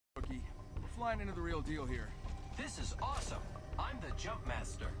Rookie. We're flying into the real deal here. This is awesome. I'm the jump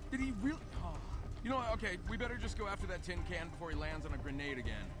master. Did he really? Oh. You know what? Okay, we better just go after that tin can before he lands on a grenade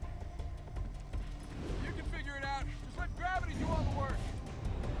again. You can figure it out. Just let gravity do all the work.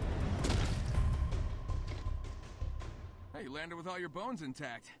 Hey, you landed with all your bones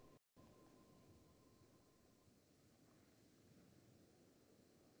intact.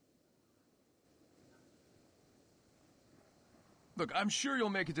 Look, I'm sure you'll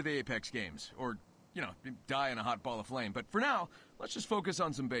make it to the Apex Games, or, you know, die in a hot ball of flame. But for now, let's just focus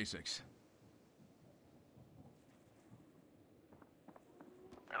on some basics.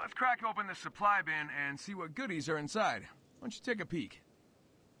 Now, let's crack open this supply bin and see what goodies are inside. Why don't you take a peek?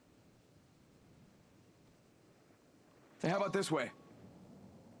 Hey, how about this way?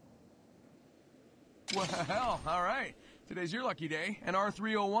 Well, all right. Today's your lucky day. An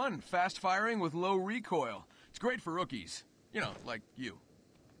R301, fast firing with low recoil. It's great for rookies. You know, like you.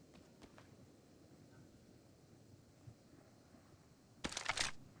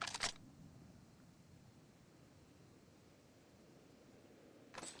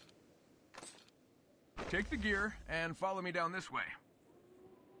 Take the gear and follow me down this way.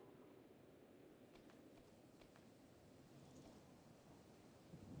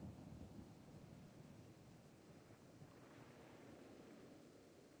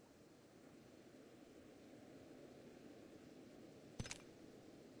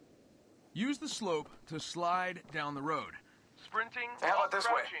 Use the slope to slide down the road. Sprinting while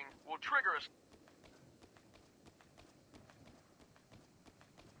crouching will trigger us.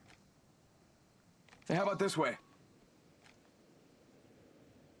 Hey, how about this way?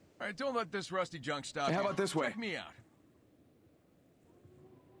 All right, don't let this rusty junk stop you. Hey, how about this way? Check me out.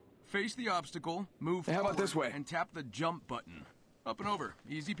 Face the obstacle, move Hey, how about this way? and tap the jump button. Up and over.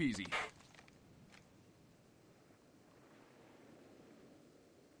 Easy peasy.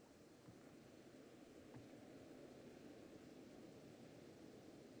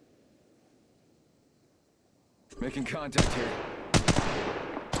 Making contact here.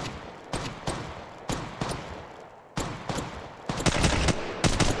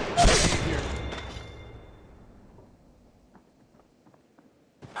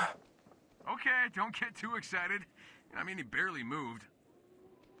 Okay, don't get too excited. I mean, he barely moved.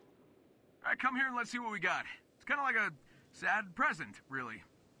 All right, come here and let's see what we got. It's kind of like a sad present, really.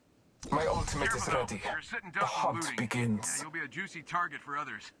 My ultimate is Careful, ready. You're sitting The ducks and hunt looting. begins. Yeah, you'll be a juicy target for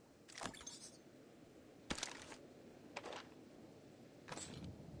others.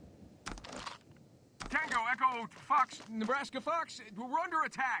 Tango, Echo, Fox, Nebraska Fox, we're under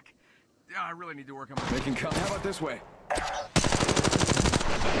attack. I really need to work on my... Making contact. How about this way?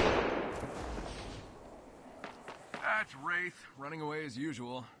 That's Wraith, running away as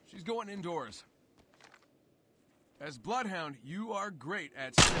usual. She's going indoors. As Bloodhound, you are great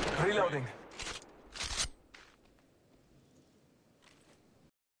at... Reloading.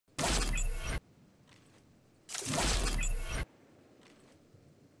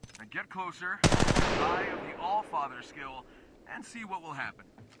 Now get closer, Eye of the All-Father skill, and see what will happen.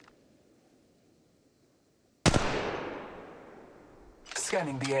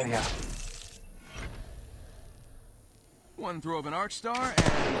 Scanning the area. One throw of an Arc Star,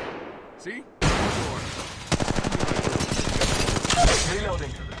 and... See?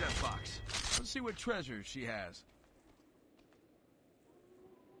 Reloading. To the death box. Let's see what treasures she has.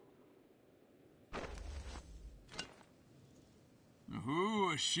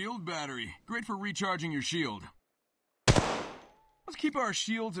 Ooh, a shield battery. Great for recharging your shield. Let's keep our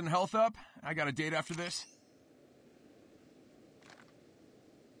shields and health up. I got a date after this.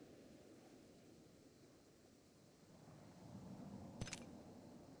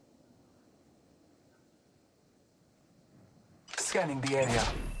 Scanning the area.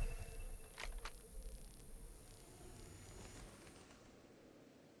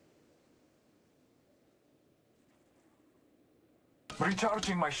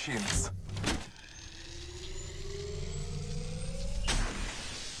 Recharging my shields.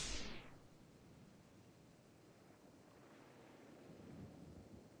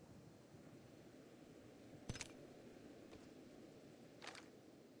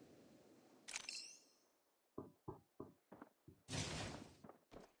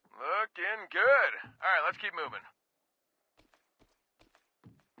 Looking good. All right, let's keep moving.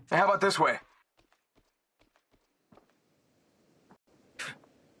 Hey, how about this way?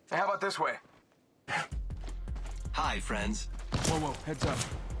 Hey, how about this way? Hi, friends. Whoa, whoa, heads up.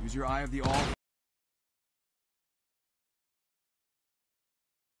 Use your Eye of the All...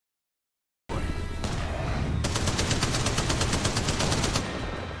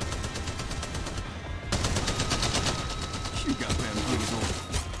 You got bamboozled.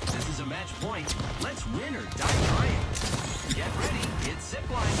 point. Let's win or die trying. Get ready, it's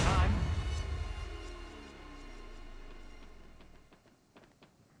zipline time.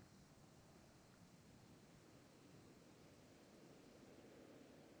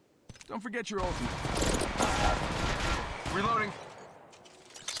 Don't forget your ultimate. Reloading.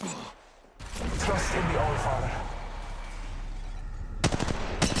 Trust in the All-Father.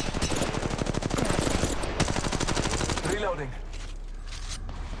 Reloading.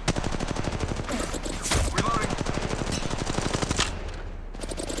 Reloading.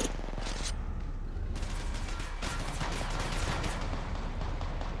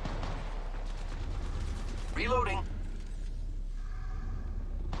 Reloading.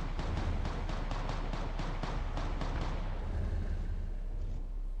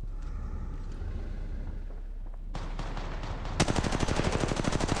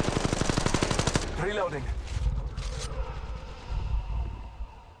 Reloading.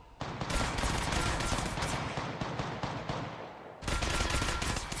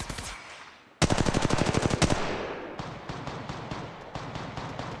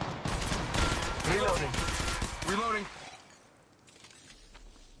 Reloading. Reloading.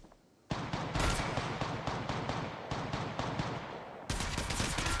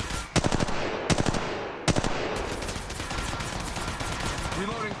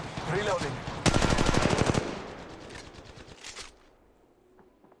 Reloading. Reloading. Reloading.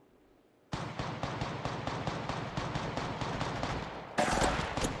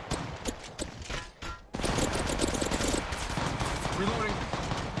 Reloading.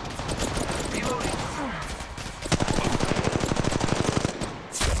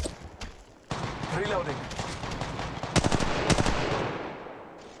 Reloading.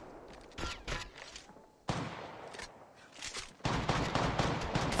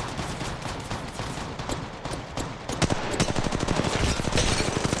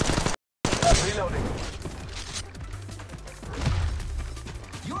 Reloading.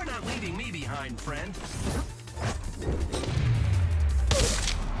 You're not leaving me behind, friend.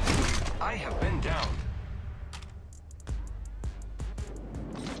 I have been downed.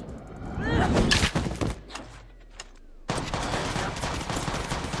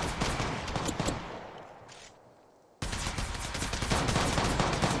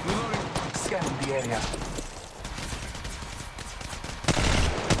 Reloading. Scanning the area.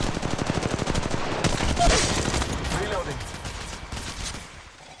 Reloading.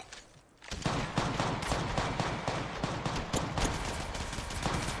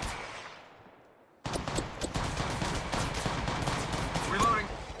 Reloading.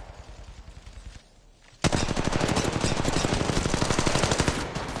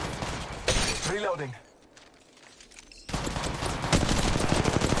 Reloading.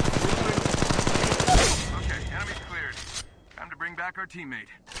 Okay, enemy's cleared. Time to bring back our teammate.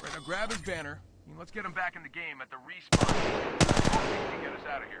 Right, now grab his banner, and let's get him back in the game at the respawn. Hopefully he can get us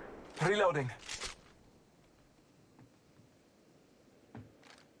out of here. Reloading.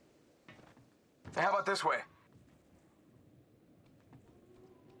 How about this way?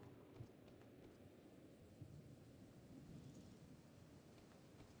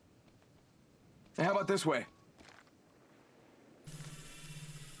 How about this way?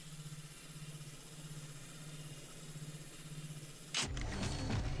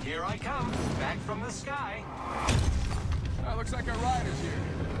 Here I come, back from the sky. Looks like our rider's here.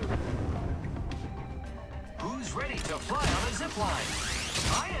 Who's ready to fly on a zipline?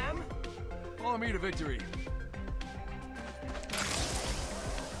 I am. Follow me to victory.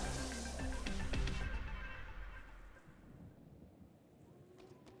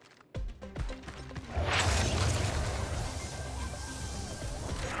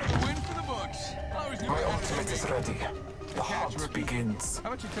 Win for the books. I always knew My I had ultimate to is be. ready. The Catch, hunt rookie. begins. How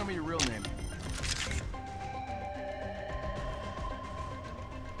about you tell me your real name?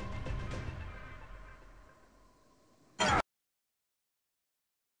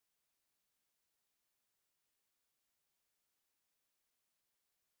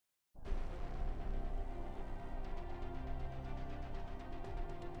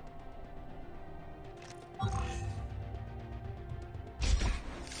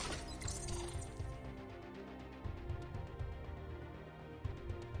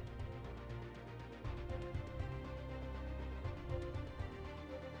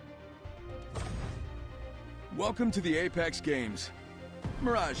 Welcome to the Apex Games.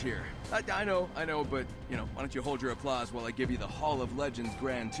 Mirage here. I know, but, you know, why don't you hold your applause while I give you the Hall of Legends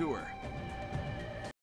Grand Tour?